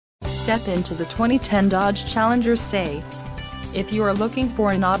step into the 2010 Dodge Challenger SE. If you are looking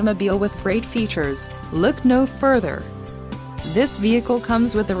for an automobile with great features, look no further. This vehicle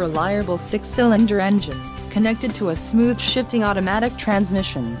comes with a reliable 6-cylinder engine, connected to a smooth shifting automatic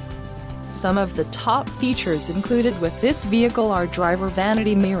transmission. Some of the top features included with this vehicle are driver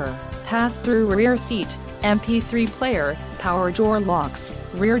vanity mirror, pass-through rear seat, MP3 player, power door locks,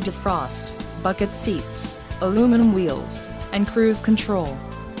 rear defrost, bucket seats, aluminum wheels, and cruise control.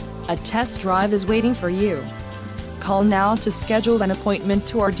 A test drive is waiting for you. Call now to schedule an appointment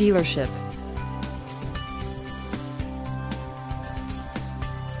to our dealership.